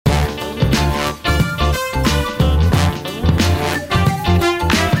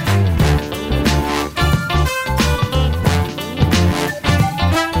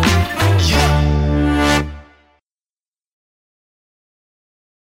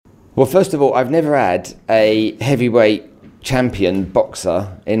Well, first of all, I've never had a heavyweight champion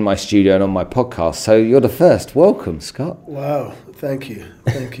boxer in my studio and on my podcast, so you're the first. Welcome, Scott. Wow, thank you.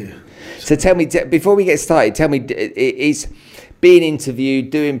 So tell me, before we get started, tell me, is being interviewed,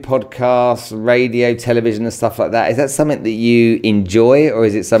 doing podcasts, radio, television and stuff like that, is that something that you enjoy or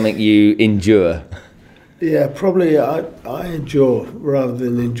is it something you endure? Yeah, probably I endure rather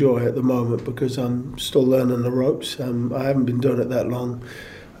than enjoy at the moment because I'm still learning the ropes. I haven't been doing it that long.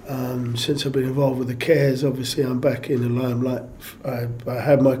 Since I've been involved with the Cares, obviously I'm back in the limelight. I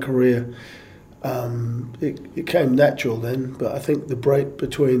had my career. It came natural then, but I think the break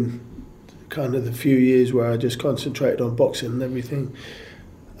between kind of the few years where I just concentrated on boxing and everything,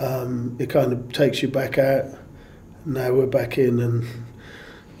 it kind of takes you back out. Now we're back in and,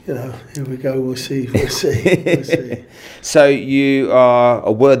 you know, here we go, we'll see. So you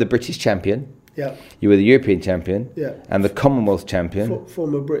were the British champion. Yeah. You were the European champion. Yeah. And the Commonwealth champion.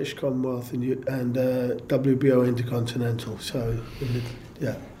 Former British Commonwealth and WBO Intercontinental. So,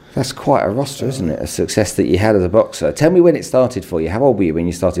 yeah. That's quite a roster, isn't it? A success that you had as a boxer. Tell me when it started for you. How old were you when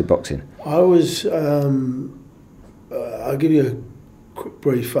you started boxing? I was, I'll give you a quick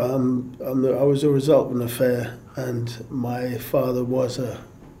brief. I was a result of an affair and my father was a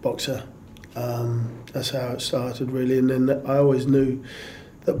boxer. That's how it started really. And then I always knew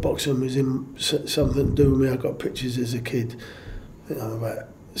that boxing was in something to do with me. I got pictures as a kid. I think I'm about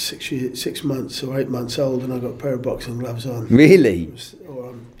 6 months or 8 months old, and I got a pair of boxing gloves on. Really?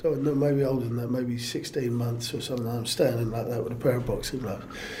 Or maybe older than that, maybe 16 months or something. I'm standing like that with a pair of boxing gloves.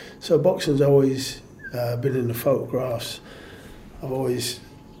 So boxing's always been in the photographs. I've always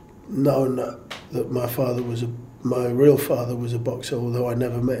known that my real father was a boxer, although I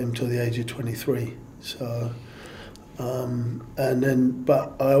never met him till the age of 23. So.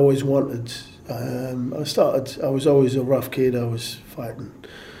 But I always wanted, I was always a rough kid. I was fighting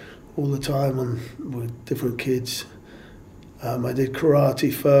all the time with different kids. I did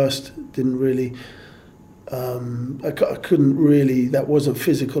karate first, didn't really, I couldn't really, that wasn't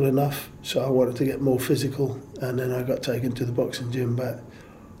physical enough, so I wanted to get more physical, and then I got taken to the boxing gym about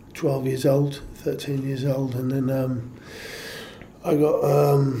 13 years old, and then I got,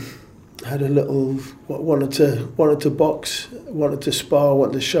 had a little, wanted to box, wanted to spar,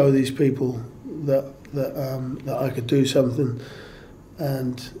 wanted to show these people that I could do something.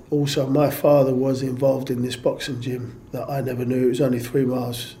 And also my father was involved in this boxing gym that I never knew. It was only 3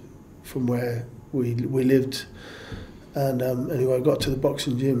 miles from where we lived. And anyway, I got to the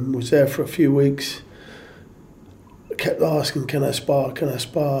boxing gym, was there for a few weeks. I kept asking, can I spar,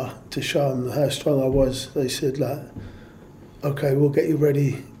 to show them how strong I was. They said, like, okay, we'll get you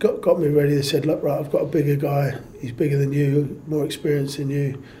ready. Got me ready. They said, look, right, I've got a bigger guy. He's bigger than you, more experienced than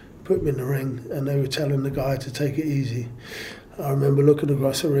you. Put him in the ring. And they were telling the guy to take it easy. I remember looking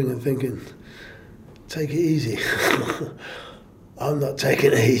across the ring and thinking, take it easy. I'm not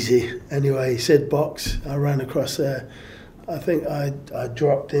taking it easy. Anyway, he said box. I ran across there. I think I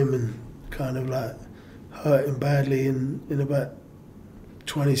dropped him and kind of like hurt him badly in about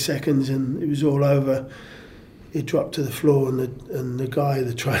 20 seconds, and it was all over. He dropped to the floor and the guy,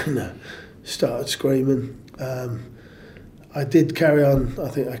 the trainer, started screaming. I did carry on. I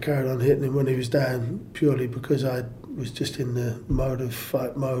think I carried on hitting him when he was down purely because I was just in the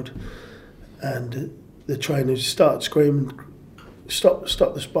fight mode. And the trainer started screaming, stop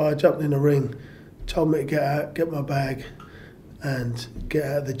the spar, jumped in the ring, told me to get out, get my bag and get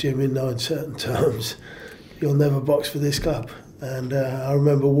out of the gym in no uncertain terms. You'll never box for this club. And I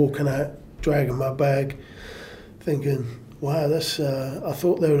remember walking out, dragging my bag, thinking, wow, that's, I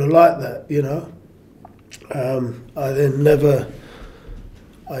thought they would have liked that, you know. I then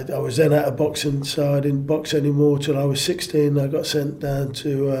I was then out of boxing, so I didn't box anymore till I was 16. I got sent down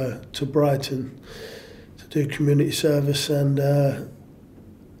to Brighton to do community service and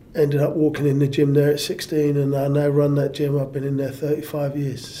ended up walking in the gym there at 16, and I now run that gym. I've been in there 35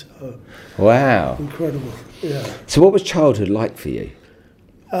 years. So wow. Incredible, yeah. So what was childhood like for you?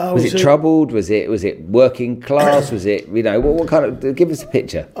 Was it troubled? Was it working class? Was it, you know, what kind of, give us a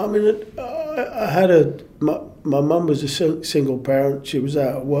picture. I mean, I had my mum was a single parent. She was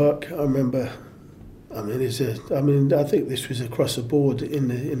out at work. I remember, I think this was across the board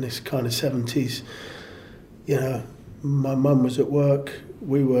in this kind of 70s. You know, my mum was at work.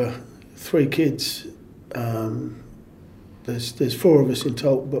 We were 3 kids. There's 4 of us in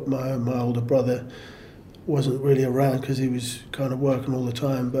total, but my older brother wasn't really around because he was kind of working all the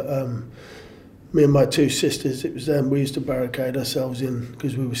time. But me and my 2 sisters, it was them. We used to barricade ourselves in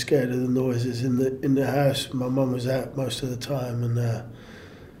because we were scared of the noises in the house. My mum was out most of the time, and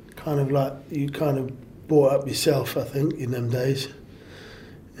kind of like you kind of brought up yourself, I think, in them days.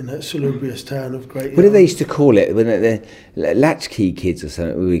 in that salubrious town of Great Yarmouth. What did they used to call it? When the latchkey kids or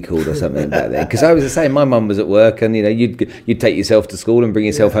something, what we called or something back then? Because I was the same. My mum was at work, and you'd take yourself to school and bring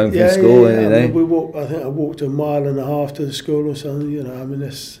yourself home from school. Yeah. And, I mean, I think I walked 1.5 miles to the school or something. I mean,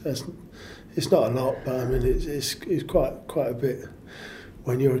 it's not a lot, but I mean, it's quite a bit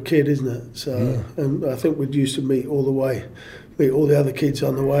when you're a kid, isn't it? So, and I think we'd used to meet all the other kids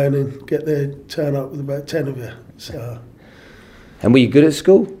on the way, and then get there, turn up with about 10 of you. So. And were you good at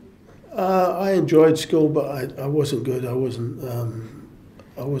school? I enjoyed school, but I wasn't good. I wasn't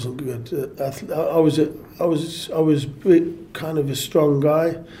good. I was kind of a strong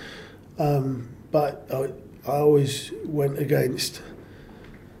guy, but I always went against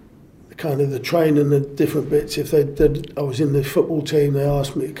kind of the training, the different bits. If I was in the football team, they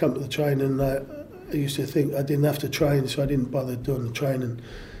asked me to come to the training. I used to think I didn't have to train, so I didn't bother doing the training.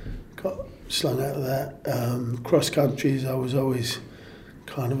 Got slung out of that. Cross countries, I was always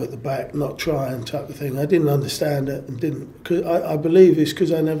kind of at the back, not trying type of thing. I didn't understand it, and cause I believe it's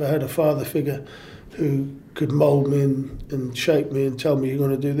because I never had a father figure who could mould me and shape me and tell me you're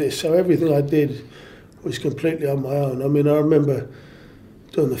going to do this. So everything I did was completely on my own. I mean, I remember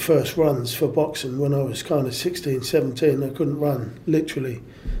doing the first runs for boxing when I was kind of 16, 17. I couldn't run literally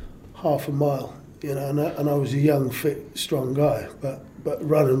half a mile, and I was a young, fit, strong guy. But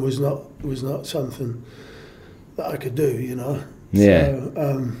running was not something that I could do, Yeah.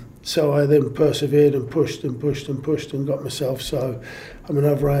 So I then persevered and pushed and got myself. So, I mean,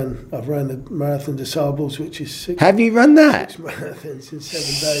 I've ran the marathon des Sables, which is 6. Have you run that? 6 marathons in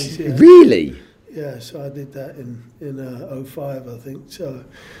 7 days. Yeah. Really? Yeah. So I did that in 2005, I think. So,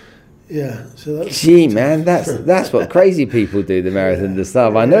 yeah. So that. Gee, man, that's what crazy people do. The marathon des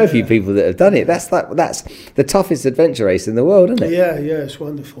Sables. I know a few people that have done it. That's the toughest adventure race in the world, isn't it? Yeah. It's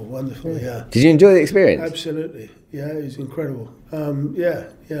wonderful. Yeah. Did you enjoy the experience? Absolutely. Yeah, it was incredible. I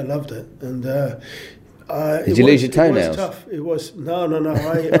loved it. And did you lose your toenails? It was tough. It was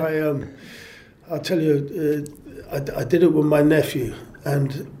no. I'll tell you, I did it with my nephew,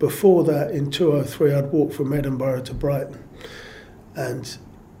 and before that, in 2003, I'd walked from Edinburgh to Brighton, and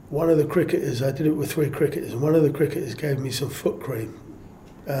one of the cricketers, I did it with 3 cricketers, and one of the cricketers gave me some foot cream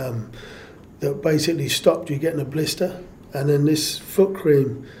that basically stopped you getting a blister, and then this foot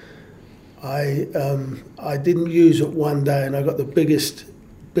cream. I didn't use it one day, and I got the biggest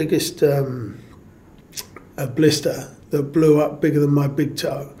a blister that blew up bigger than my big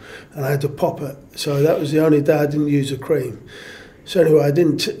toe, and I had to pop it. So that was the only day I didn't use a cream. So anyway, I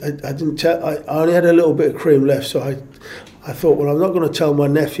only had a little bit of cream left. So I thought, well, I'm not going to tell my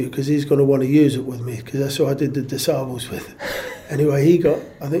nephew because he's going to want to use it with me, because that's what I did the des Sables with. Anyway,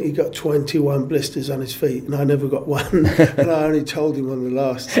 I think he got 21 blisters on his feet, and I never got one. And I only told him on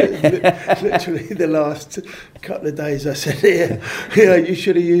literally the last couple of days, I said, here, you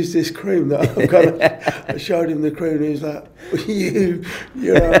should have used this cream that I've got. I showed him the cream, and he was like,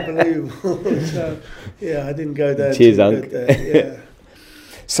 you're unbelievable. So, yeah, I didn't go down. Cheers, Unc. Yeah.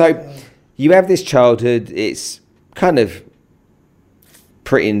 So, you have this childhood. It's kind of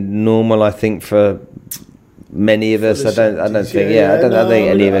pretty normal, I think, for many of us. I don't think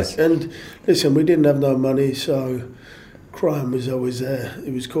any of us. And listen, we didn't have no money, so crime was always there.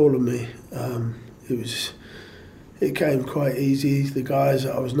 It was calling me. It came quite easy. The guys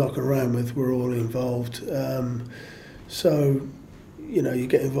that I was knocking around with were all involved. So, you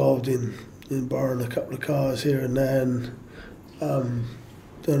get involved in borrowing a couple of cars here and there, and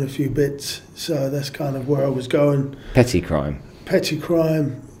done a few bits. So that's kind of where I was going. Petty crime,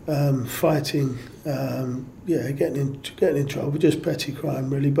 fighting. Getting in trouble, just petty crime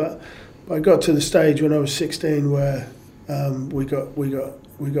really. But I got to the stage when I was 16 where we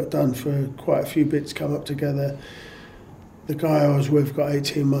got done for quite a few bits, come up together. The guy I was with got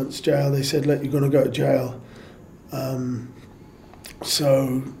 18 months jail. They said, look, you're going to go to jail,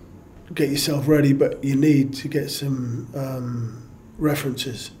 so get yourself ready, but you need to get some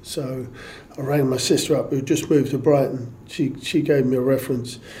references. So I rang my sister up, who just moved to Brighton. She gave me a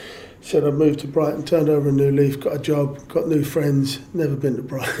reference. Said I moved to Brighton, turned over a new leaf, got a job, got new friends, never been to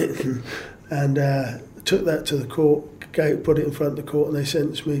Brighton, and took that to the court, put it in front of the court, and they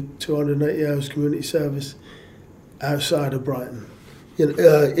sentenced me 280 hours community service outside of Brighton,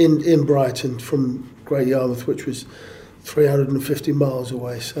 in Brighton from Great Yarmouth, which was 350 miles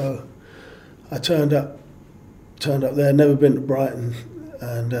away. So I turned up there, never been to Brighton,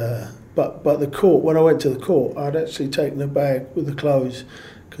 and but the court, when I went to the court, I'd actually taken a bag with the clothes,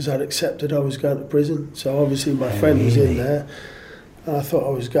 because I'd accepted I was going to prison. So obviously my friend was in there, and I thought I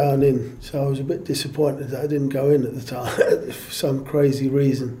was going in. So I was a bit disappointed that I didn't go in at the time for some crazy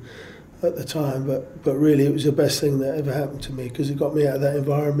reason. at the time, but really it was the best thing that ever happened to me, because it got me out of that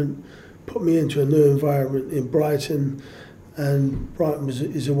environment, put me into a new environment in Brighton, and Brighton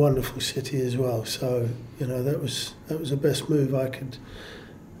is a wonderful city as well. So that was the best move I could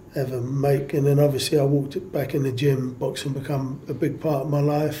ever make. And then obviously I walked it back in the gym. Boxing become a big part of my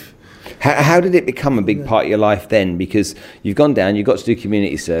life. How did it become a big part of your life then? Because you've gone down, you've got to do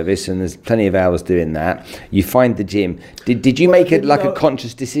community service, and there's plenty of hours doing that. You find the gym. Did you make it like a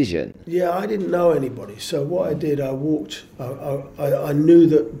conscious decision? Yeah, I didn't know anybody. So what I did, I walked. I knew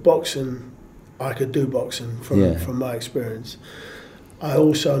that boxing, I could do boxing from my experience. I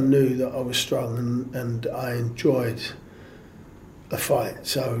also knew that I was strong and I enjoyed a fight.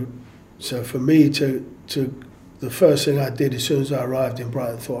 So for me to the first thing I did as soon as I arrived in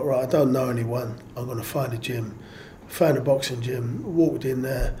Brighton, thought, right, I don't know anyone, I'm going to find a gym. Found a boxing gym, walked in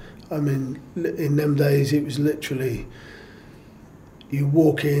there. I mean, in them days, it was literally, you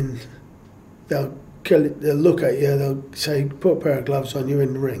walk in, they'll look at you, they'll say, put a pair of gloves on, you're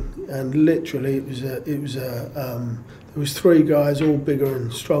in the ring. And literally, there was three guys, all bigger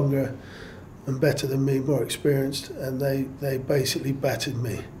and stronger and better than me, more experienced, and they basically battered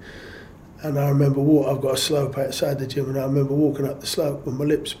me. And I remember I've got a slope outside the gym, and I remember walking up the slope with my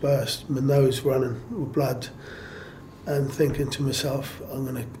lips burst, my nose running with blood, and thinking to myself, I'm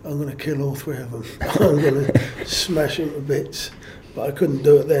gonna kill all three of them. I'm gonna smash them to bits. But I couldn't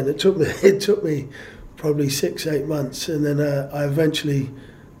do it then. It took me probably 6-8 months, and then I eventually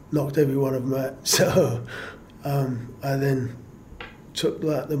knocked every one of them out. So I then took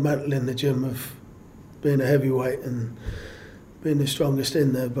the mantle in the gym of being a heavyweight and being the strongest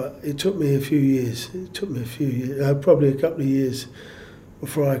in there, but it took me a few years. Probably a couple of years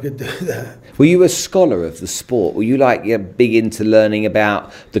before I could do that. Were you a scholar of the sport? Were you big into learning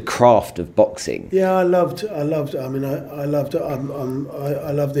about the craft of boxing? Yeah, I loved. I mean, I loved it. I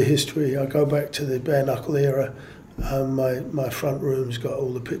love the history. I go back to the bare knuckle era. My front room's got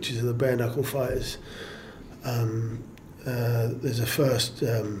all the pictures of the bare knuckle fighters. There's the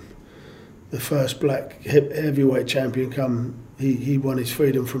first black heavyweight champion he won his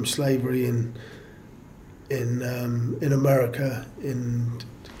freedom from slavery in America in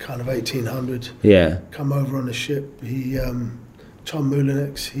kind of 1800. Yeah. Come over on a ship. Tom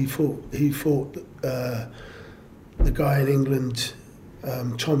Moulinex, he fought the guy in England,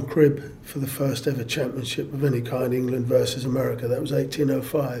 Tom Cribb, for the first ever championship of any kind, England versus America. That was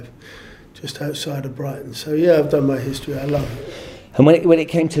 1805, just outside of Brighton. So yeah, I've done my history. I love it. And when it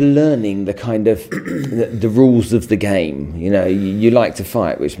came to learning the kind of the rules of the game, you like to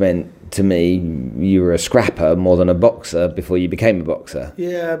fight, which meant to me you were a scrapper more than a boxer before you became a boxer.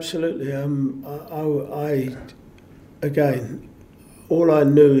 Yeah, absolutely. Again, all I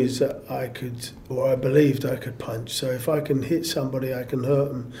knew is that I could, or I believed I could punch. So if I can hit somebody, I can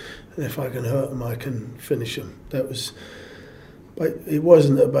hurt them, and if I can hurt them, I can finish them. But it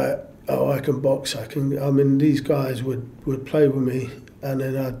wasn't about, I can box, these guys would play with me, and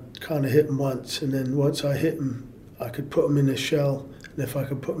then I'd kind of hit them once, and then once I hit them, I could put them in a shell, and if I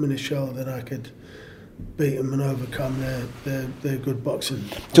could put them in a shell, then I could beat them and overcome their good boxing.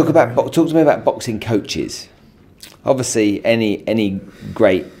 Talk to me about boxing coaches. Obviously, any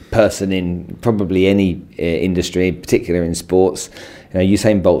great person in probably any industry, in particular in sports,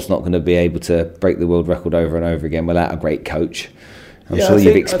 Usain Bolt's not going to be able to break the world record over and over again without a great coach. I'm sure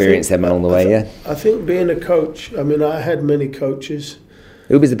you've experienced them along the way, yeah? I think being a coach, I had many coaches.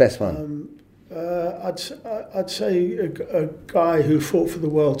 Who was the best one? I'd say a guy who fought for the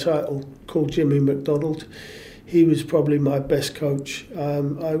world title called Jimmy McDonald. He was probably my best coach.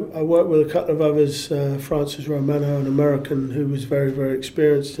 I worked with a couple of others, Francis Romano, an American who was very, very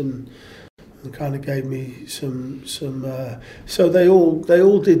experienced and kind of gave me some. So they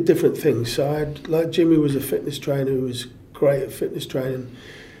all did different things. So Jimmy was a fitness trainer who was great at fitness training,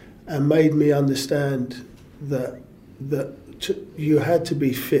 and made me understand that you had to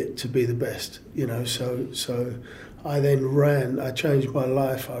be fit to be the best, So I then ran. I changed my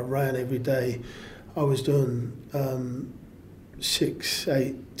life. I ran every day. I was doing 6,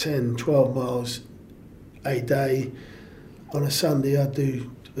 8, 10, 12 miles a day. On a Sunday, I'd do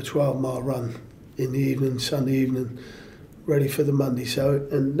a 12-mile run in the evening, Sunday evening, ready for the Monday. So,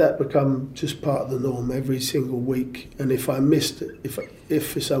 and that become just part of the norm every single week. And if I missed it,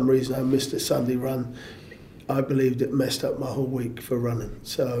 if for some reason I missed a Sunday run, I believed it messed up my whole week for running.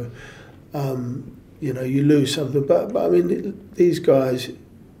 So, you lose something. But these guys,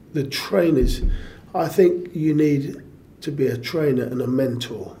 the trainers, I think you need to be a trainer and a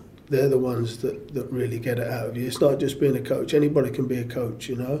mentor. They're the ones that really get it out of you. It's not just being a coach. Anybody can be a coach,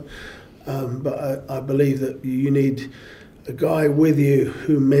 But I believe that you need a guy with you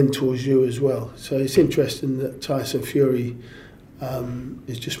who mentors you as well. So it's interesting that Tyson Fury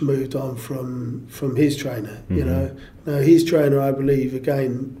has just moved on from his trainer. You know, now his trainer, I believe,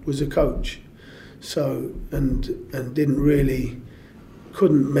 again was a coach. So and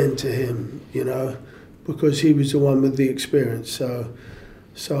couldn't mentor him, you know, because he was the one with the experience.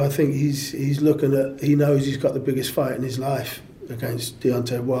 So I think he's looking at, he knows he's got the biggest fight in his life against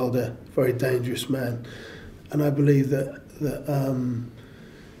Deontay Wilder, very dangerous man, and I believe that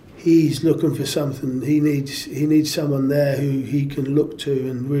he's looking for something. He needs someone there who he can look to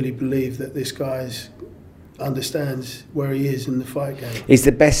and really believe that this guy's understands where he is in the fight game. Is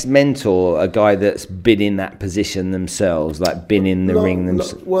the best mentor a guy that's been in that position themselves, like been in the ring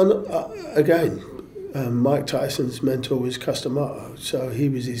themselves? Well, again, Mike Tyson's mentor was Customato, so he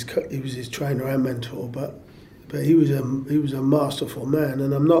was his trainer and mentor, but he was a masterful man,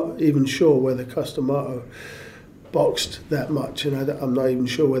 and I'm not even sure whether Customato boxed that much, and I'm not even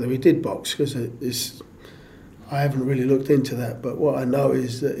sure whether he did box, because I haven't really looked into that. But what I know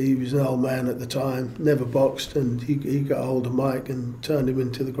is that he was an old man at the time, never boxed, and he got a hold of Mike and turned him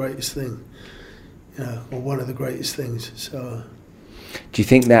into the greatest thing, you know, or one of the greatest things. So. Do you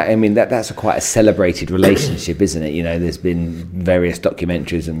think that, I mean, that's quite a celebrated relationship, isn't it? You know, there's been various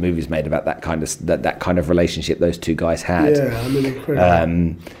documentaries and movies made about that kind of relationship those two guys had. Yeah, I mean,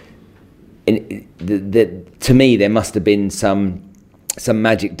 incredible. To me, there must have been some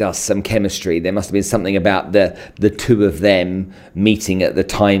magic dust, some chemistry. There must have been something about the two of them meeting at the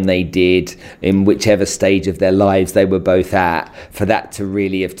time they did, in whichever stage of their lives they were both at, for that to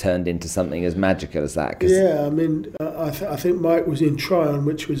really have turned into something as magical as that. Yeah, I mean, I think Mike was in Tryon,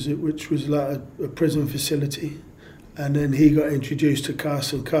 which was like a prison facility, and then he got introduced to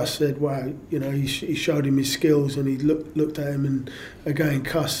Cuss, and Cuss said, "Wow," you know, he showed him his skills, and he looked at him, and again,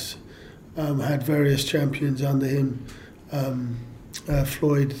 Cuss had various champions under him.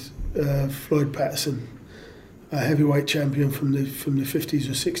 Floyd Patterson, a heavyweight champion from the 50s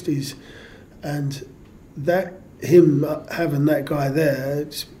or 60s, and that him having that guy there,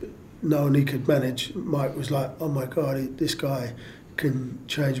 knowing he could manage, Mike was like, "Oh my God, this guy can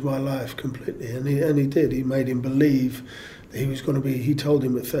change my life completely," and he did. He made him believe that he was going to be. He told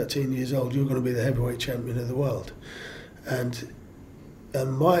him at 13 years old, "You're going to be the heavyweight champion of the world," and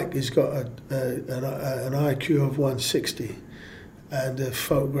Mike has got an IQ of 160. And a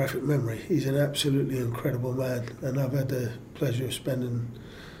photographic memory. He's an absolutely incredible man, and I've had the pleasure of spending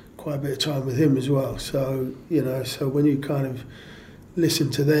quite a bit of time with him as well. So, you know, so when you kind of listen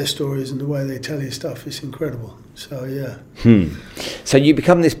to their stories and the way they tell you stuff, it's incredible. So, yeah. So you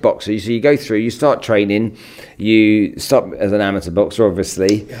become this boxer, so you go through, you start training, you start as an amateur boxer,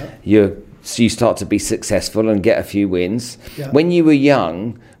 obviously. Yeah. So you start to be successful and get a few wins. Yeah. When you were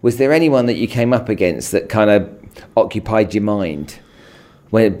young, was there anyone that you came up against that kind of occupied your mind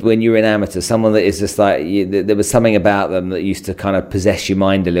when you were an amateur? Someone that is just like there was something about them that used to kind of possess your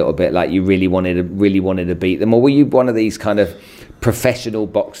mind a little bit, like you really wanted to beat them, or were you one of these kind of professional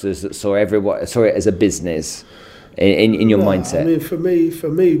boxers that saw it as a business in your mindset? I mean, for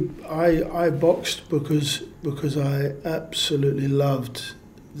me, I boxed because I absolutely loved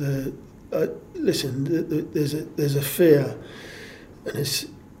the. Listen, there's a fear, and it's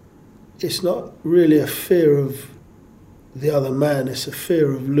not really a fear of the other man, it's a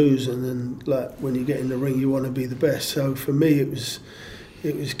fear of losing, and like when you get in the ring you want to be the best. So for me it was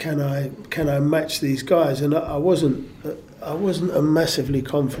can I match these guys, and I wasn't a massively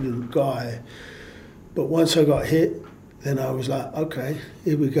confident guy, but once I got hit, then I was like, okay,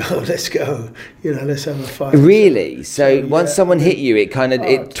 here we go, let's go, you know, let's have a fight. Really? So once someone hit you, it kind of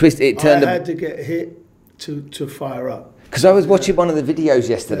turned. I had to get hit to fire up. Because I was watching one of the videos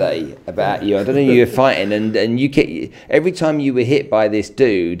yesterday about you. I don't know, you were fighting, and you every time you were hit by this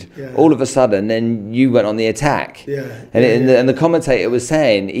dude, all of a sudden, then you went on the attack. And the commentator was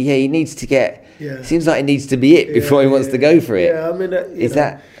saying, he needs to get. Seems like it needs to be it before he wants to go for it. Yeah, I mean,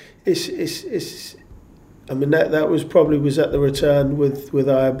 I mean that was at the return with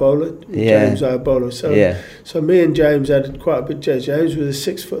Ayabola, James Ayabola. So me and James had quite a bit. James was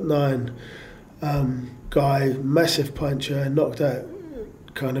a 6'9" guy, massive puncher, knocked out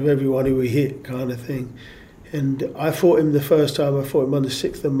kind of everyone who he hit, kind of thing. And I fought him the first time. I fought him on the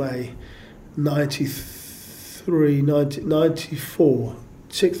 6th of May, 94.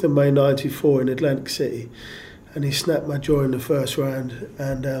 6th of May 94 in Atlantic City, and he snapped my jaw in the first round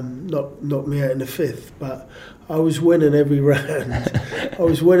and knocked me out in the 5th. But I was winning every round.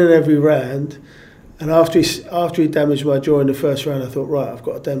 And after he damaged my jaw in the first round, I thought, right, I've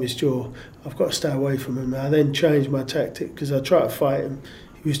got a damaged jaw. I've got to stay away from him. I then changed my tactic because I tried to fight him.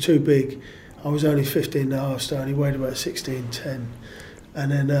 He was too big. I was only 15.5 stone. He weighed about 16.10,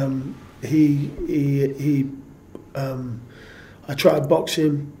 and then I tried to box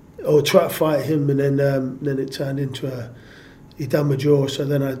him or try to fight him, and then it turned into he done my jaw. So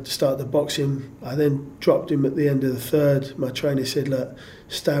then I started to box him. I then dropped him at the end of the third. My trainer said, "Look,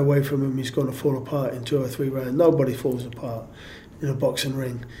 stay away from him. He's going to fall apart in 2 or 3 rounds. Nobody falls apart in a boxing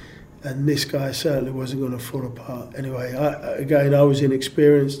ring." And this guy certainly wasn't going to fall apart. Anyway, I was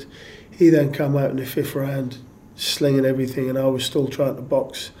inexperienced. He then came out in the 5th round, slinging everything, and I was still trying to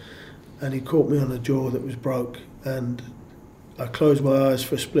box. And he caught me on a jaw that was broke. And I closed my eyes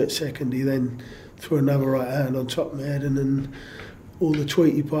for a split second. He then threw another right hand on top of my head, and then all the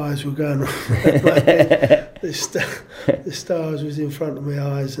Tweety pies were going around my head. The stars was in front of my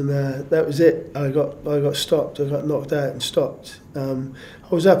eyes, and that was it. I got stopped. I got knocked out and stopped. I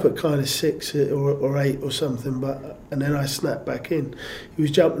was up at kind of 6 or 8 or something, and then I snapped back in. He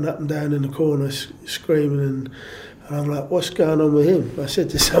was jumping up and down in the corner, screaming, and I'm like, "What's going on with him?" I said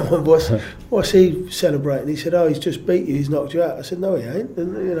to someone, "What's he celebrating?" He said, "Oh, he's just beat you. He's knocked you out." I said, "No, he ain't."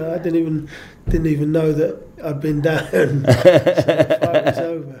 And I didn't even know that I'd been down. So the fight was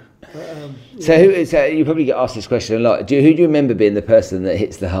over. But, So you probably get asked this question a lot. Who do you remember being the person that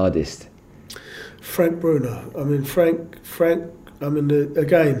hits the hardest? Frank Bruno. I mean, Frank. I mean,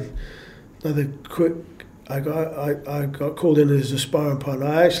 again, another quick. I got called in as a sparring partner.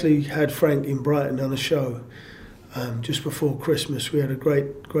 I actually had Frank in Brighton on a show just before Christmas. We had a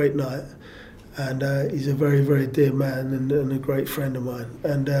great night, and he's a very, very dear man and a great friend of mine.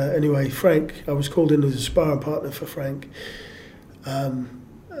 And anyway, Frank, I was called in as a sparring partner for Frank,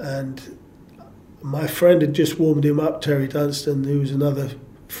 and my friend had just warmed him up, Terry Dunstan, who was another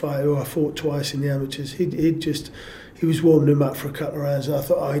fighter who I fought twice in the amateurs. He was warming him up for a couple of rounds, and I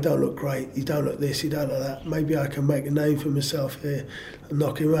thought, "Oh, he don't look great, he don't look this, he don't look that. Maybe I can make a name for myself here and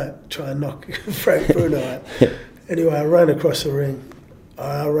knock him out, try and knock Frank Bruno out." Anyway, I ran across the ring.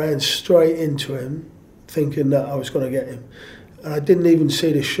 I ran straight into him, thinking that I was going to get him. And I didn't even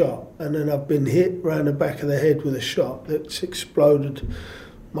see the shot. And then I've been hit round the back of the head with a shot that's exploded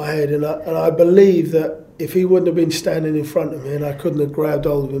my head. And I believe that if he wouldn't have been standing in front of me and I couldn't have grabbed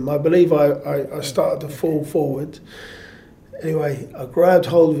hold of him, I believe I started to fall forward. Anyway, I grabbed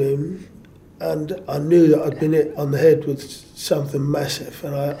hold of him, and I knew that I'd been hit on the head with something massive.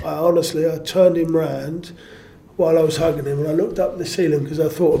 And I honestly turned him round while I was hugging him, and I looked up at the ceiling because I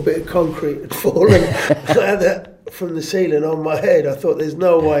thought a bit of concrete had fallen from the ceiling on my head. I thought, there's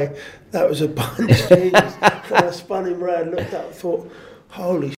no way that was a punch. Jesus. And I spun him round, looked up, thought,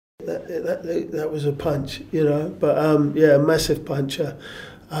 holy shit, that was a punch, you know. But yeah, a massive puncher.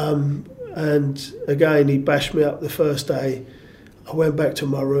 And again, he bashed me up the first day. I went back to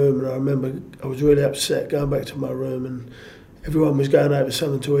my room, and I remember I was really upset going back to my room, and everyone was going out for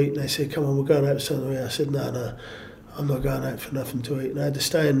something to eat, and they said, "Come on, we're going out for something to eat." I said, No, I'm not going out for nothing to eat. And I had to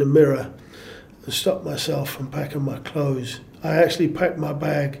stay in the mirror and stop myself from packing my clothes. I actually packed my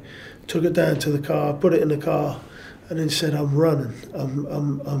bag, took it down to the car, put it in the car, and then said, "I'm running.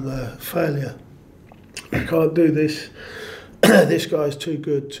 I'm a failure. I can't do this. This guy's too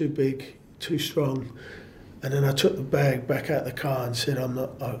good, too big, too strong." And then I took the bag back out the car and said, I'm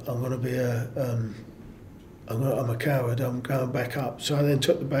going to be I'm a coward, I'm going back up. So I then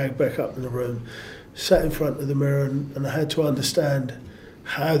took the bag back up in the room, sat in front of the mirror, and I had to understand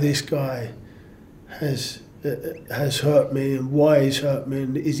how this guy has hurt me and why he's hurt me,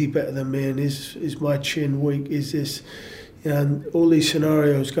 and is he better than me, and is my chin weak, is this, you know, and all these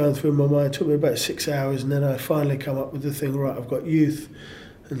scenarios going through my mind. It took me about 6 hours, and then I finally come up with the thing, right, I've got youth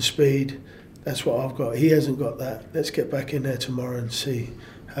and speed, that's what I've got. He hasn't got that. Let's get back in there tomorrow and see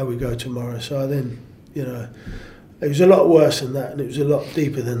how we go tomorrow. So I then, you know, it was a lot worse than that, and it was a lot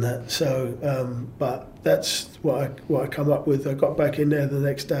deeper than that. So, but that's what I come up with. I got back in there the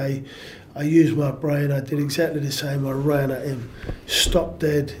next day. I used my brain. I did exactly the same. I ran at him, stopped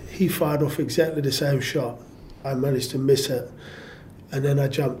dead. He fired off exactly the same shot. I managed to miss it, and then I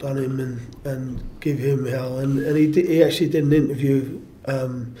jumped on him and give him hell. And he actually did an interview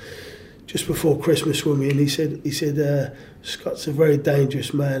just before Christmas with me, and he said Scott's a very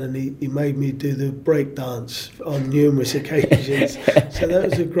dangerous man, and he made me do the break dance on numerous occasions. So that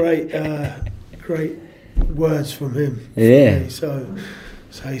was a great words from him. Yeah. So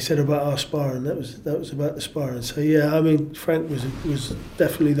he said about our sparring. That was about the sparring. So yeah, I mean, Frank was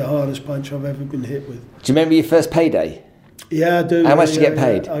definitely the hardest punch I've ever been hit with. Do you remember your first payday? Yeah, I do. How much did you get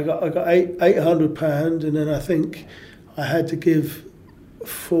paid? I got £800, and then I think I had to give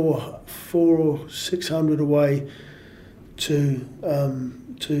 $400 or $600 away to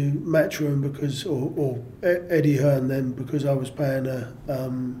Matchroom because or Eddie Hearn then, because I was paying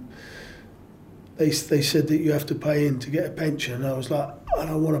they said that you have to pay in to get a pension. I was like, I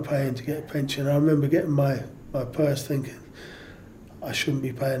don't want to pay in to get a pension. I remember getting my purse thinking, I shouldn't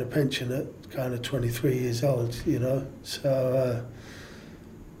be paying a pension at kind of 23 years old, you know. So,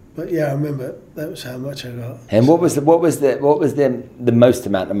 but yeah, I remember that was how much I got. And what was the most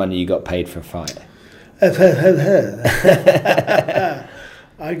amount of money you got paid for a fight?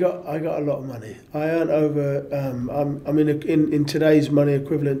 I got a lot of money. I earned over. I mean, in today's money,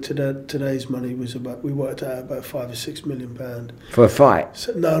 equivalent to today's money was we worked out about £5 or £6 million for a fight.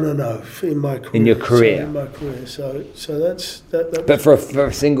 So, no. In my career. In your career. So in my career. So that's that. But for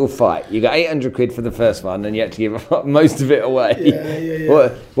a single fight, you got £800 for the first one, and you had to give most of it away. Yeah.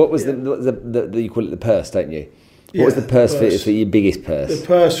 What was the you call it the purse, don't you? What was the purse for your biggest purse? The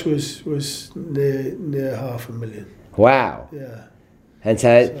purse was near $500,000. Wow. Yeah. And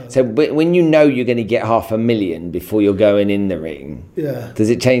so when you know you're going to get $500,000 before you're going in the ring, does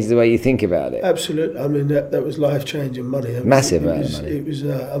it change the way you think about it? Absolutely. I mean, that was life-changing money. I mean, massive amount of money. It was.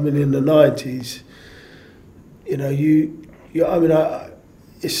 I mean, in the 90s, you know, I mean,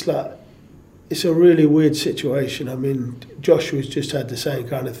 it's like it's a really weird situation. I mean, Joshua's just had the same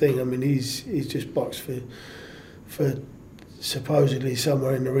kind of thing. I mean, he's just boxed for supposedly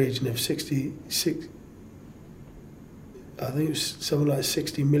somewhere in the region of 66. I think it was something like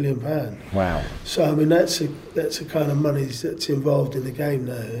 £60 million. Wow! So I mean, that's the kind of money that's involved in the game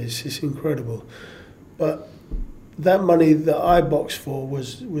now. It's incredible. But that money that I boxed for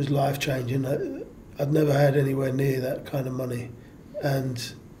was life changing. I'd never had anywhere near that kind of money,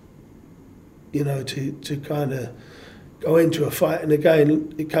 and you know, to kind of go into a fight, and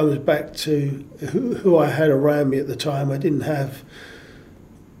again, it comes back to who I had around me at the time. I didn't have.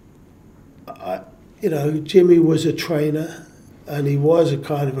 You know, Jimmy was a trainer, and he was a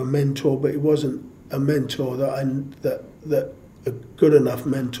kind of a mentor, but he wasn't a mentor that a good enough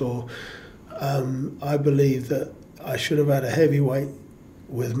mentor. I believe that I should have had a heavyweight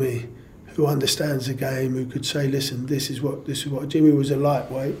with me, who understands the game, who could say, "Listen, this is what." Jimmy was a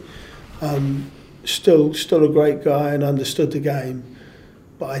lightweight, still a great guy and understood the game,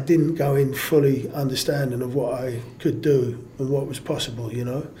 but I didn't go in fully understanding of what I could do and what was possible, you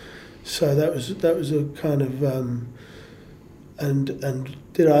know. So that was a kind of and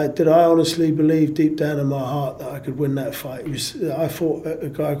did I honestly believe deep down in my heart that I could win that fight? I fought a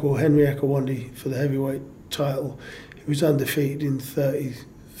guy called Henry Akawandi for the heavyweight title. He was undefeated in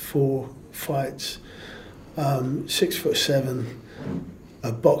 34 fights, 6'7",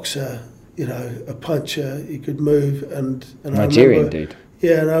 a boxer, you know, a puncher. He could move and Nigerian dude.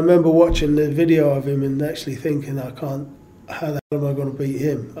 Yeah, and I remember watching the video of him and actually thinking, how the hell am I going to beat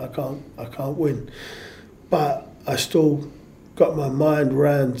him? I can't win. But I still got my mind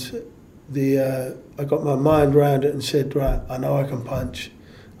around I got my mind around it and said, right, I know I can punch.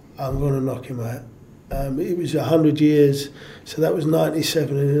 I'm going to knock him out. It was 100 years, so that was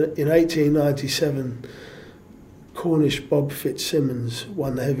 97. In 1897, Cornish Bob Fitzsimmons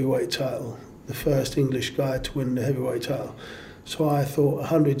won the heavyweight title, the first English guy to win the heavyweight title. So I thought,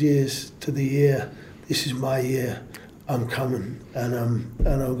 100 years to the year, this is my year. I'm coming, and I'm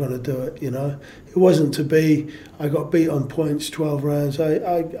going to do it. You know, it wasn't to be. I got beat on points, 12 rounds.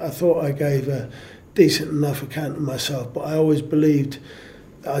 I thought I gave a decent enough account of myself, but I always believed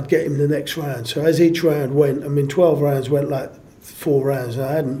that I'd get him the next round. So as each round went, I mean, 12 rounds went like 4 rounds, and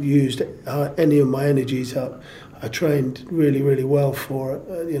I hadn't used any of my energies up. I trained really, really well for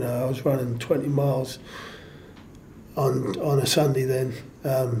it. You know, I was running 20 miles on a Sunday then.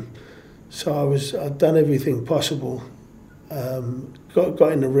 So I'd done everything possible.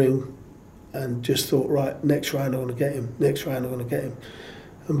 Got in the ring and just thought, right, next round I'm going to get him. Next round I'm going to get him.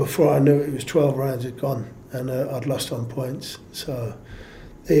 And before I knew it, it was 12 rounds had gone, and I'd lost on points. So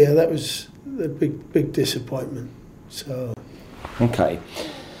yeah, that was a big disappointment. So okay.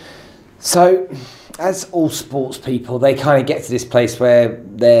 So as all sports people, they kind of get to this place where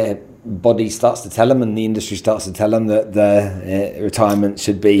their body starts to tell them, and the industry starts to tell them that the retirement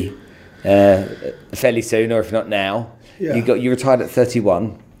should be fairly soon, or if not now. Yeah. You retired at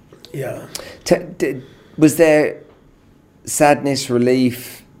 31. Yeah. Was there sadness,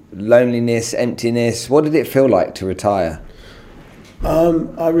 relief, loneliness, emptiness? What did it feel like to retire?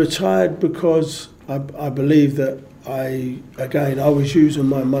 I retired because I believe that I was using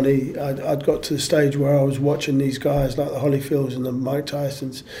my money. I'd got to the stage where I was watching these guys like the Holyfields and the Mike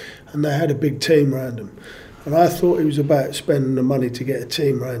Tysons, and they had a big team around them. And I thought it was about spending the money to get a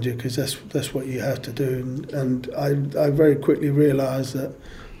team around you, because that's what you have to do. And I very quickly realised that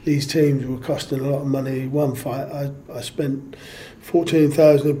these teams were costing a lot of money. One fight, I spent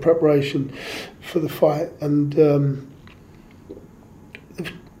 $14,000 in preparation for the fight, and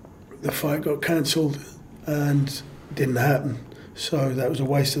the fight got cancelled and didn't happen. So that was a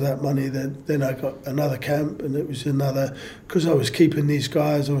waste of that money. Then I got another camp, and it was another, because I was keeping these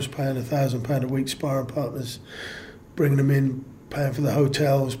guys. I was paying £1,000 a week sparring partners, bringing them in, paying for the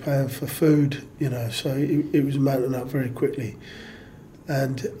hotels, paying for food. So it was mounting up very quickly.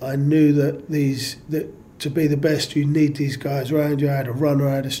 And I knew that to be the best, you need these guys around you. I had a runner,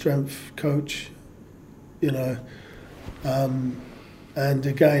 I had a strength coach, and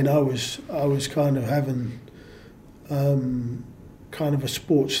again, I was kind of having kind of a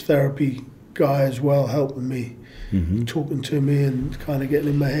sports therapy guy as well, helping me, talking to me and kind of getting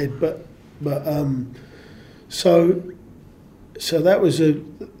in my head. But so that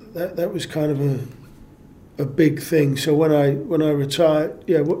was kind of a big thing. So when I retired,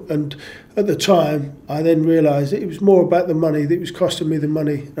 and at the time I then realised that it was more about the money, that it was costing me the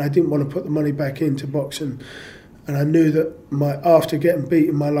money, and I didn't want to put the money back into boxing. And I knew that after getting beat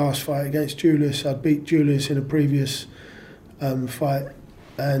in my last fight against Julius, I'd beat Julius in a previous fight,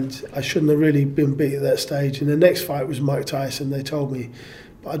 and I shouldn't have really been beat at that stage. And the next fight was Mike Tyson. They told me,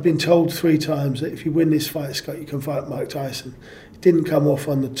 but I'd been told 3 times that if you win this fight, Scott, you can fight Mike Tyson. It didn't come off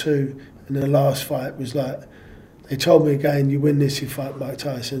on the 2, and the last fight was like, they told me again, you win this, you fight Mike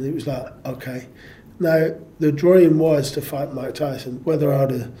Tyson. It was like, okay. Now, the dream was to fight Mike Tyson. Whether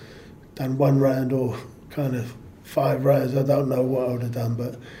I'd have done 1 round or kind of 5 rounds, I don't know what I would have done,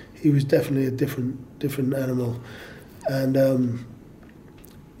 but he was definitely a different animal. And,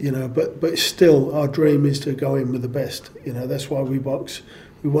 but still, our dream is to go in with the best. That's why we box.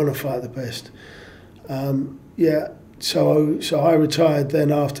 We want to fight the best. So I retired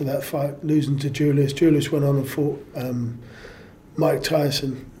then after that fight, losing to Julius. Julius went on and fought Mike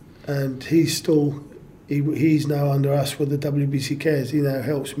Tyson, and he's now under us with the WBC Cares. He now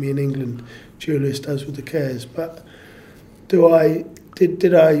helps me in England. Julius does with the Cares. But so I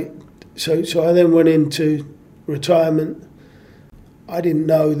then went into retirement. I didn't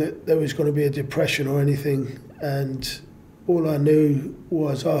know that there was going to be a depression or anything, and all I knew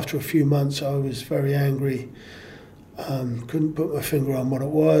was after a few months I was very angry. Couldn't put my finger on what it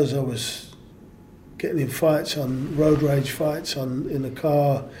was. I was getting in fights, on road rage fights, in the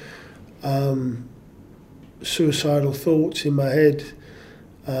car, suicidal thoughts in my head.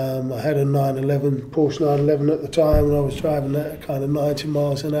 I had a Porsche 911 at the time, and I was driving that at kind of 90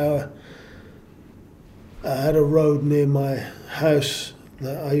 miles an hour. I had a road near my house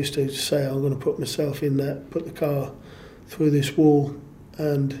that I used to say, I'm going to put myself in that, put the car through this wall,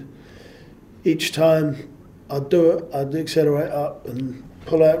 and each time I'd do it, I'd accelerate up and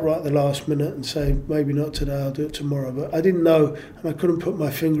pull out right at the last minute and say, maybe not today, I'll do it tomorrow. But I didn't know, and I couldn't put my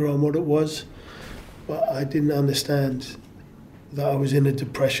finger on what it was, but I didn't understand that I was in a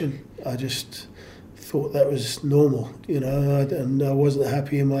depression. I just thought that was normal, and I wasn't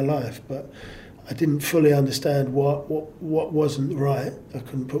happy in my life, but I didn't fully understand what wasn't right. I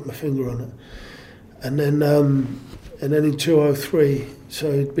couldn't put my finger on it. And then in 2003, so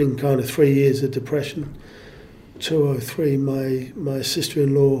it'd been kind of 3 years of depression. 2003, my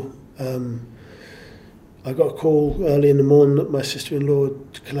sister-in-law, I got a call early in the morning that my sister-in-law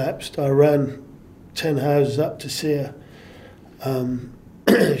had collapsed. I ran 10 houses up to see her.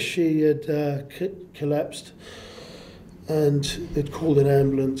 She had collapsed, and they'd called an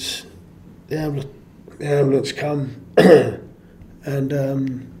ambulance. The ambulance come,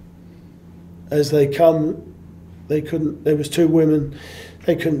 and as they come, they couldn't. There was 2 women.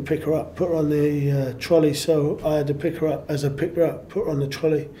 They couldn't pick her up, put her on the trolley. So I had to pick her up. As I picked her up, put her on the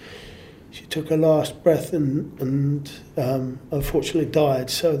trolley. She took her last breath and unfortunately died.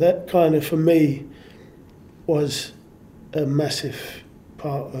 So that kind of, for me, was a massive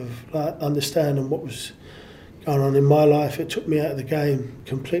part of understanding what was going on in my life. It took me out of the game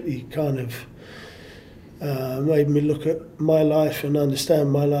completely, kind of made me look at my life and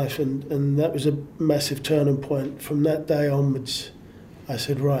understand my life, and that was a massive turning point. From that day onwards, I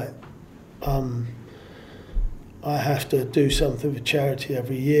said, right, I have to do something for charity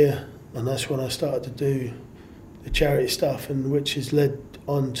every year, and that's when I started to do the charity stuff, and which has led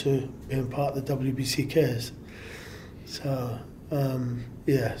on to being part of the WBC Cares. So,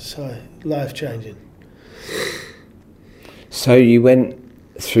 so life-changing. So you went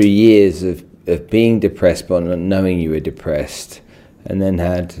through years of being depressed but not knowing you were depressed, and then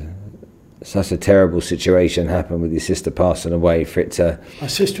had such a terrible situation happen with your sister passing away, for it to... My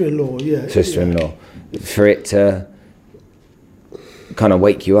sister-in-law, yeah. Sister-in-law. Yeah. For it to kind of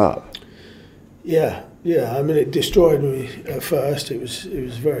wake you up. Yeah. I mean, it destroyed me at first. It was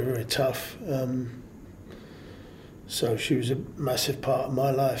very, very tough. So she was a massive part of my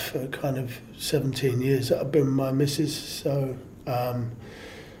life for kind of 17 years that I've been with my missus. So,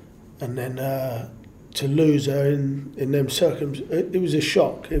 and then to lose her in them circumstances, it was a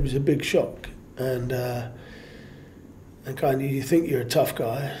shock. It was a big shock, and kind of you think you're a tough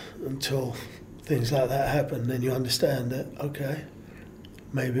guy until things like that happen. Then you understand that, okay,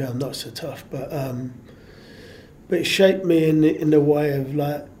 maybe I'm not so tough, but it shaped me in the way of,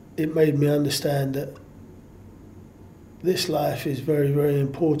 like, it made me understand that this life is very, very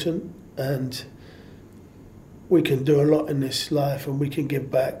important, and we can do a lot in this life, and we can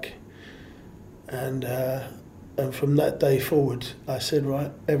give back. And from that day forward, I said,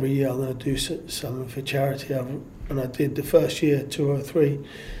 right, every year I'm going to do something for charity. And I did the first year, 2003.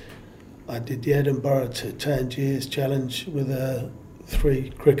 I did the Edinburgh to Tangiers Challenge with 3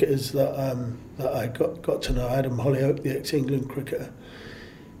 cricketers that I got to know. Adam Hollyoake, the ex-England cricketer,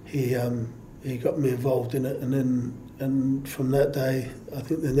 he got me involved in it, and from that day, I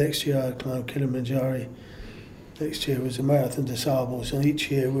think the next year I climbed Kilimanjaro. Next year was a marathon to Sables, and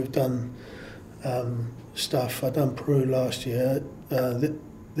each year we've done stuff. I've done Peru last year.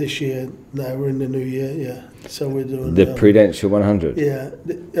 This year, now we're in the new year, yeah. So we're doing the Prudential 100. Yeah.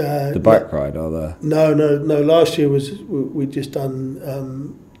 The bike ride or the? No. Last year we just done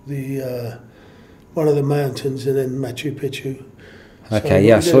the one of the mountains, and then Machu Picchu. Okay, so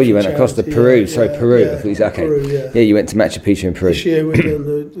yeah, I saw you went across to Peru. Peru. Yeah, okay. Peru, Yeah, you went to Machu Picchu in Peru. This year we're doing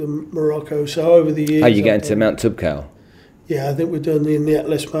the Morocco. So over the years. Oh, you're going to Mount Toubkal? Yeah, I think we're doing the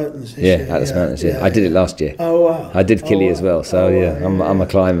Atlas Mountains this year. Atlas Mountains, yeah. I did it last year. Oh, wow. I did Kili as well, so I'm a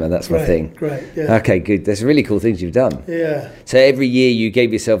climber, that's my thing. Great, yeah. Okay, good. There's really cool things you've done. Yeah. So every year you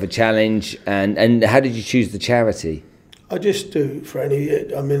gave yourself a challenge, and how did you choose the charity? I just do for anybody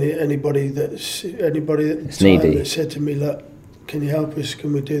that's needy. that said to me, look, can you help us?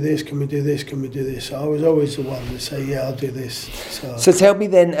 Can we do this? Can we do this? Can we do this? So I was always the one to say, yeah, I'll do this. So tell me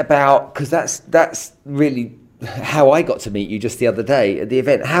then about, because that's really how I got to meet you just the other day at the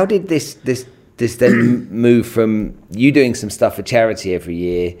event. How did this then move from you doing some stuff for charity every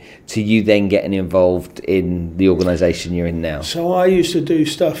year to you then getting involved in the organisation you're in now? So I used to do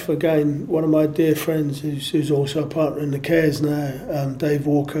stuff, again, one of my dear friends who's also a partner in the Cares now, Dave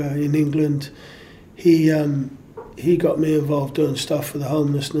Walker in England, he got me involved doing stuff for the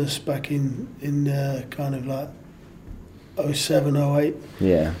homelessness back in kind of like 07, 08.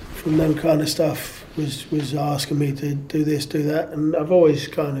 Yeah. From them kind of stuff was asking me to do this, do that, and I've always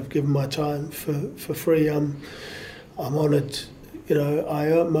kind of given my time for free. I'm honoured, I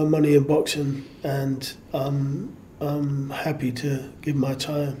earn my money in boxing, and I'm happy to give my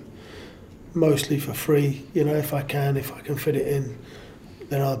time mostly for free. If I can fit it in,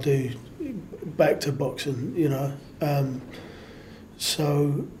 then I'll do back to boxing.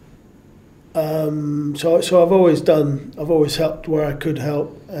 So I've always helped where I could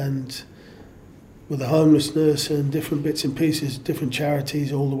help, and with the homelessness and different bits and pieces, different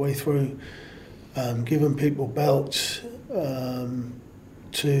charities all the way through, giving people belts,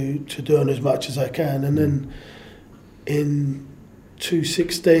 to doing as much as I can. And then in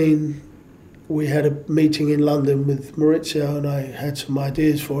 2016, we had a meeting in London with Maurizio, and I had some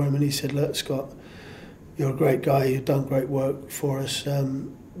ideas for him, and he said, look, Scott, you're a great guy, you've done great work for us,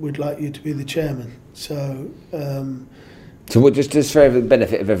 we'd like you to be the chairman. So what, just for the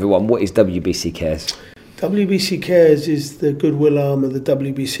benefit of everyone, what is WBC Cares? WBC Cares is the goodwill arm of the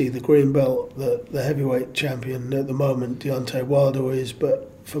WBC, the green belt, the heavyweight champion at the moment, Deontay Wilder is.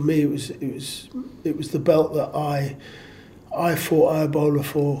 But for me, it was the belt that I fought Iobola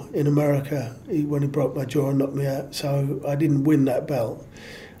for in America when he broke my jaw and knocked me out. So I didn't win that belt.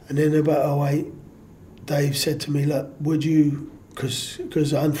 And then about 08, Dave said to me, look, would you,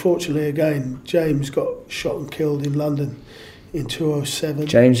 because unfortunately again, James got shot and killed in London in 2007.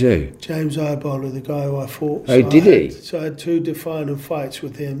 James who? James Iobola, the guy who I fought. Oh, did he? So I had 2 defining fights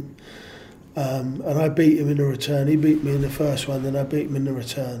with him, and I beat him in the return. He beat me in the first one, then I beat him in the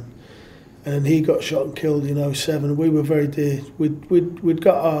return. And then he got shot and killed in 2007. We were very dear. We'd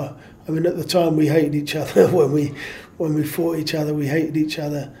got our, at the time we hated each other. when we fought each other, we hated each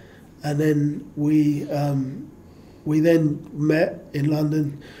other. And then we then met in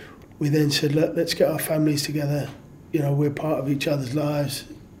London. We then said, look, let's get our families together. We're part of each other's lives.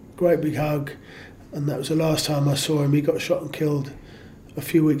 Great big hug. And that was the last time I saw him. He got shot and killed a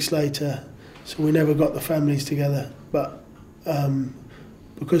few weeks later. So we never got the families together. But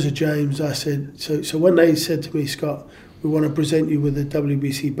because of James, I said, so when they said to me, Scott, we want to present you with a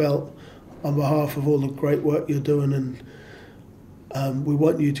WBC belt on behalf of all the great work you're doing, and we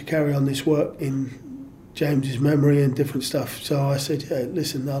want you to carry on this work in James's memory and different stuff. So I said, yeah,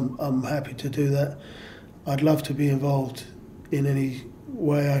 listen, I'm happy to do that. I'd love to be involved in any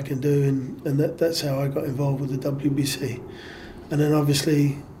way I can do, and that's how I got involved with the WBC. And then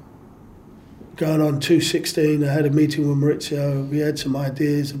obviously going on 2:16. I had a meeting with Maurizio. We had some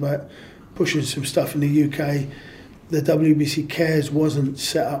ideas about pushing some stuff in the UK. The WBC Cares wasn't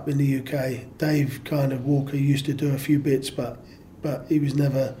set up in the UK. Dave kind of Walker used to do a few bits, but he was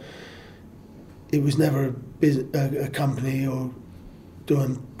never. It was never a company or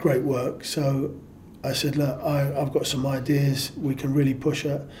doing great work. So I said, look, I've got some ideas. We can really push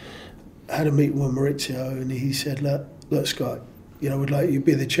it. I had a meeting with Maurizio, and he said, look, Scott, we'd like you to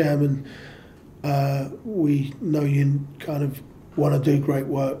be the chairman. We know you kind of want to do great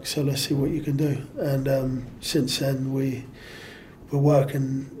work, so let's see what you can do. And since then, we're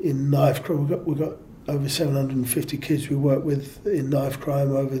working in knife crime. We've got over 750 kids we work with in knife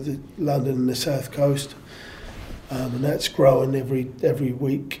crime over London and the South Coast, and that's growing every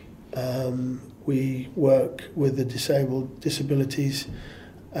week. We work with the disabilities,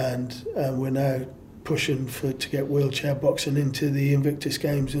 and we're now pushing to get wheelchair boxing into the Invictus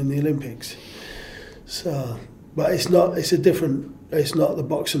Games and the Olympics. So, but it's not the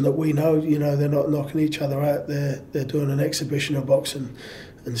boxing that we know. They're not knocking each other out. They're doing an exhibition of boxing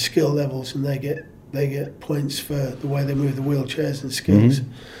and skill levels, and they get points for the way they move the wheelchairs and skills.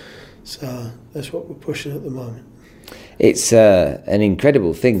 Mm-hmm. So that's what we're pushing at the moment. It's an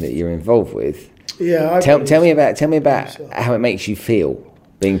incredible thing that you're involved with. Yeah. Tell me about how it makes you feel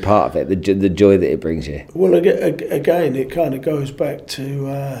being part of it, the joy that it brings you. Well, again, it kind of goes back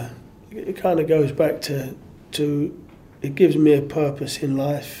to it gives me a purpose in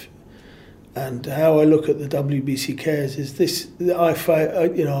life, and how I look at the WBC Cares is this: I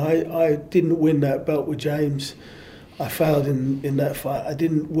didn't win that belt with James. I failed in that fight. I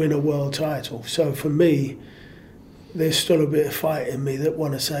didn't win a world title. So for me, there's still a bit of fight in me that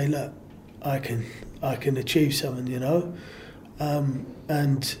want to say, look, I can achieve something,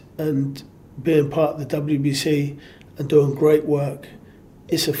 and being part of the WBC and doing great work.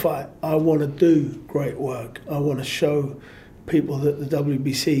 It's a fight. I want to do great work. I want to show people that the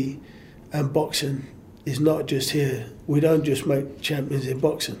WBC and boxing is not just here. We don't just make champions in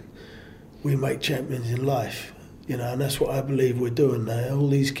boxing. We make champions in life, and that's what I believe we're doing now. All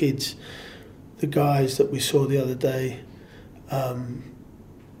these kids, the guys that we saw the other day,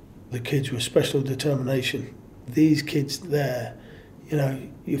 the kids with special determination. These kids there,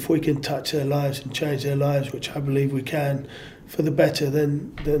 if we can touch their lives and change their lives, which I believe we can, for the better,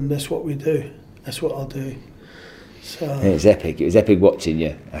 then that's what we do. That's what I'll do. So it was epic. It was epic watching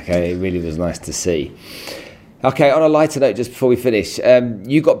you. Okay, it really was nice to see. Okay, on a lighter note, just before we finish,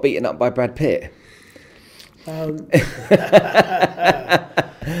 you got beaten up by Brad Pitt.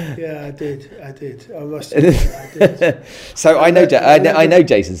 Yeah, I did. I must admit, I did. So I know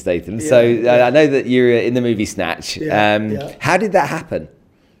Jason Statham. Yeah, so yeah. I know that you're in the movie Snatch. Yeah. How did that happen?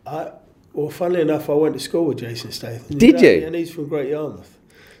 Well, funnily enough, I went to school with Jason Statham. Did you? And he's from Great Yarmouth.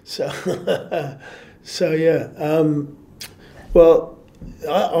 So, yeah. Well,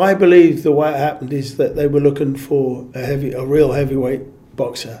 I believe the way it happened is that they were looking for a real heavyweight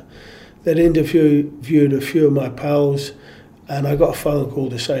boxer. They'd interviewed a few of my pals, and I got a phone call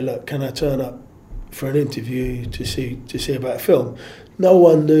to say, look, can I turn up for an interview to see about a film? No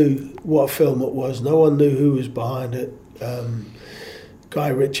one knew what film it was. No one knew who was behind it. Guy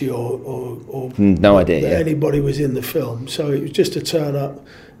Ritchie or no idea. Anybody was in the film. So it was just to turn up.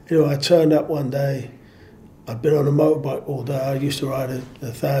 I turned up one day. I'd been on a motorbike all day. I used to ride a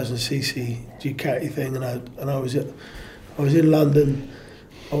 1000cc Ducati thing, and I was in London.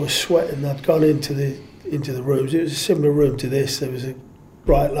 I was sweating. I'd gone into the rooms. It was a similar room to this. There was a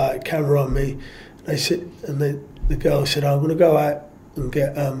bright light camera on me. The girl said, I'm going to go out and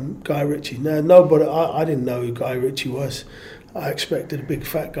get Guy Ritchie. Now, I didn't know who Guy Ritchie was. I expected a big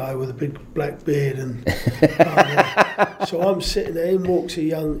fat guy with a big black beard, and so I'm sitting there. In walks a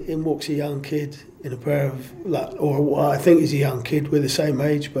young kid in a pair of I think he's a young kid. We're the same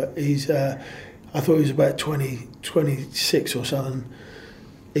age, but he's I thought he was about 26 or something.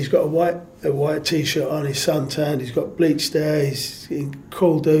 He's got a white t-shirt on, he's suntanned, he's got bleached hair, he's a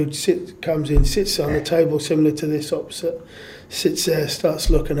cool dude, comes in, sits on a table similar to this opposite, sits there, starts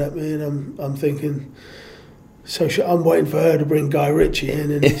looking at me, and I'm thinking, so I'm waiting for her to bring Guy Ritchie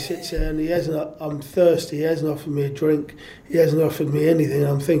in, and he sits there and I'm thirsty, he hasn't offered me a drink, he hasn't offered me anything.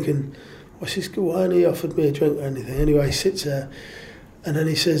 I'm thinking, what's this, why hasn't he offered me a drink or anything? Anyway, he sits there, and then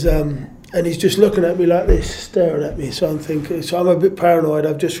he says, and he's just looking at me like this, staring at me. So I'm thinking, I'm a bit paranoid.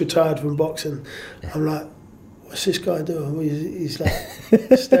 I've just retired from boxing. I'm like, what's this guy doing? He's like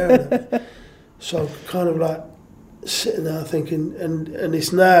staring at me. So I'm kind of like sitting there thinking, and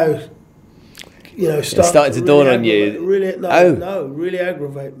it's now, starting to dawn on you. Really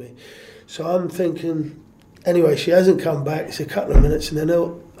aggravate me. So I'm thinking, anyway, she hasn't come back. It's a couple of minutes, and then I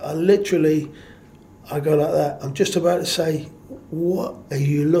go like that. I'm just about to say, "What are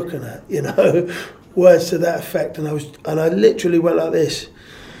you looking at?" You know, words to that effect. And I literally went like this.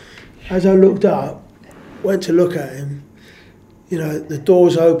 As I looked up, went to look at him. You know, the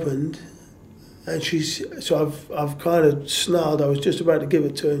doors opened, and I've kind of snarled. I was just about to give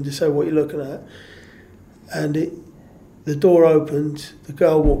it to him to say, "What are you looking at?" And the door opened. The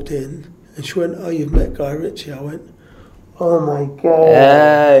girl walked in, and she went, "Oh, you've met Guy Ritchie." I went, "Oh my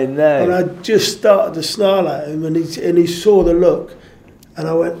God!" No. And I just started to snarl at him, and he saw the look, and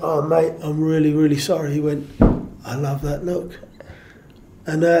I went, "Oh mate, I'm really, really sorry." He went, "I love that look,"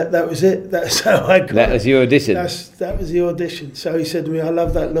 and that was it. That's how I got. That was your audition. That was the audition. So he said to me, "I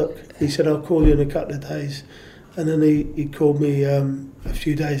love that look." He said, "I'll call you in a couple of days," and then he called me a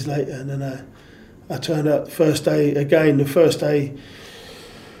few days later, and then I turned up the first day.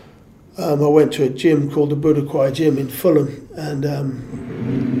 I went to a gym called the Buddha Choir Gym in Fulham, and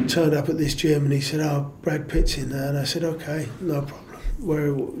turned up at this gym, and he said, "Oh, Brad Pitt's in there," and I said, "Okay, no problem.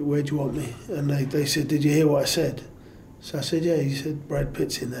 Where do you want me?" And they said, "Did you hear what I said?" So I said, "Yeah." He said, "Brad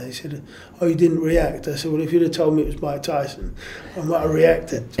Pitt's in there." He said, "Oh, you didn't react?" I said, "Well, if you'd have told me it was Mike Tyson, I might have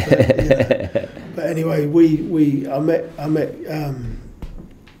reacted." But, you know. But anyway,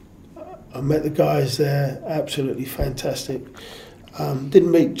 I met the guys there, absolutely fantastic.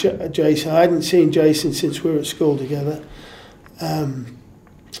 Didn't meet Jason. I hadn't seen Jason since we were at school together. And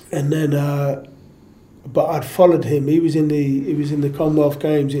then, but I'd followed him. He was in the Commonwealth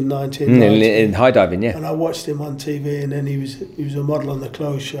Games in 1990. In high diving, yeah. And I watched him on TV, and then he was a model on the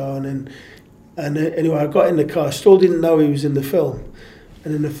Clothes Show, and anyway, I got in the car. I still didn't know he was in the film.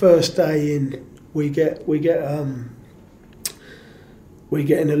 And then the first day in, we get in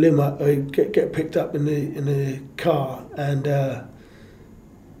a limo, get picked up in the car, and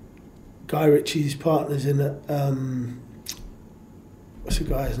Guy Ritchie's partner's in it. What's the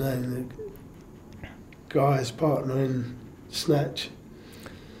guy's name? The guy's partner in Snatch.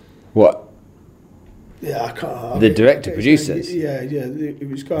 What? Yeah, I can't. The director, producers? Yeah, it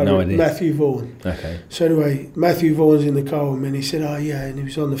was Matthew Vaughan. Okay. So anyway, Matthew Vaughan's in the car with me, and he said, "Oh yeah," and he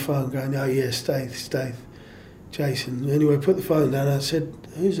was on the phone going, "Oh yeah, Staith, Jason." Anyway, put the phone down, and I said,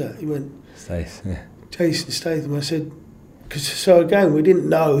 "Who's that?" He went, Staith, yeah. "Jason Statham." I said, so again, we didn't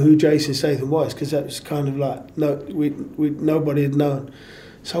know who Jason Statham was, because that was kind of like, nobody had known.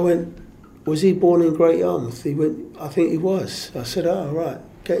 So I went, "Was he born in Great Yarmouth?" He went, "I think he was." I said, "Oh, right."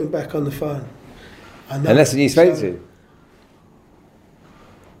 Get him back on the phone. And that's when you spoke to?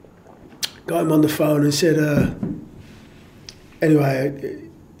 Got him on the phone and said, anyway,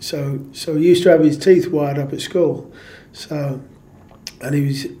 so he used to have his teeth wired up at school. So, and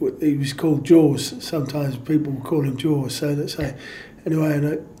he was called Jaws. Sometimes people would call him Jaws. So let's say, anyway,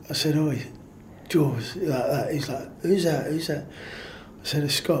 and I said, "Oh, Jaws," like that. He's like, "Who's that? Who's that?" I said,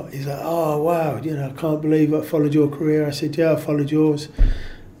 "It's Scott." He's like, "Oh wow, I can't believe I followed your career." I said, "Yeah, I followed yours,"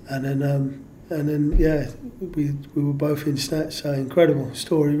 and then yeah, we were both in Snatch. So incredible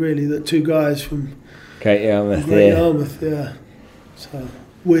story, really. That two guys from Great Yarmouth, Yarmouth, yeah. So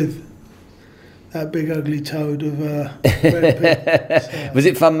with that big ugly toad of Brad Pitt. So, was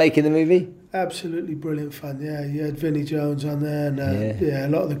it fun making the movie? Absolutely brilliant fun. Yeah, you had Vinnie Jones on there, and a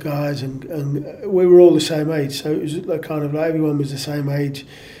lot of the guys, and we were all the same age, so it was kind of like everyone was the same age.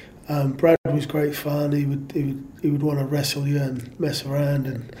 Brad was great fun. He would want to wrestle you and mess around,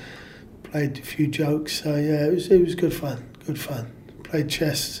 and played a few jokes. So yeah, it was good fun. Good fun. Played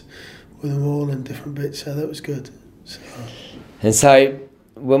chess with them all and different bits, so that was good. So. And so,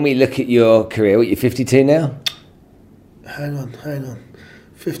 when we look at your career, you're 52 now? Hang on.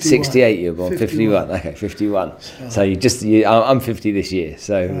 51. 68 you were born, 51. Okay, 51. So I'm 50 this year,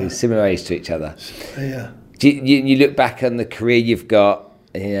 so we're similar age to each other. Yeah. Do you look back on the career you've got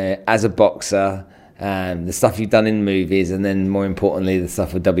as a boxer, the stuff you've done in movies, and then more importantly the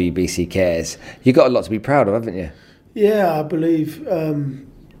stuff with WBC Cares. You've got a lot to be proud of, haven't you? Yeah, I believe.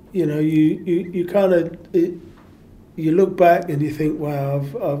 You kind of you look back and you think, wow,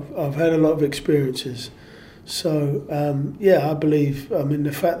 I've had a lot of experiences. So I believe. I mean,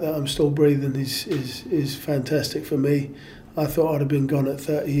 the fact that I'm still breathing is fantastic for me. I thought I'd have been gone at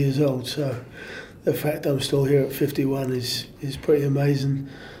 30 years old. So the fact I'm still here at 51 is pretty amazing.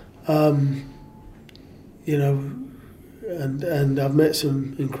 And I've met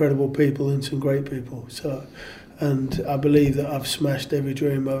some incredible people and some great people. So, and I believe that I've smashed every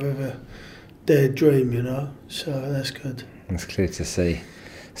dream I've ever dared dream. So that's good. That's clear to see.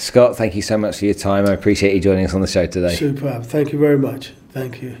 Scott, thank you so much for your time. I appreciate you joining us on the show today. Superb. Thank you very much.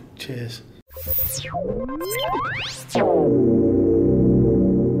 Thank you. Cheers.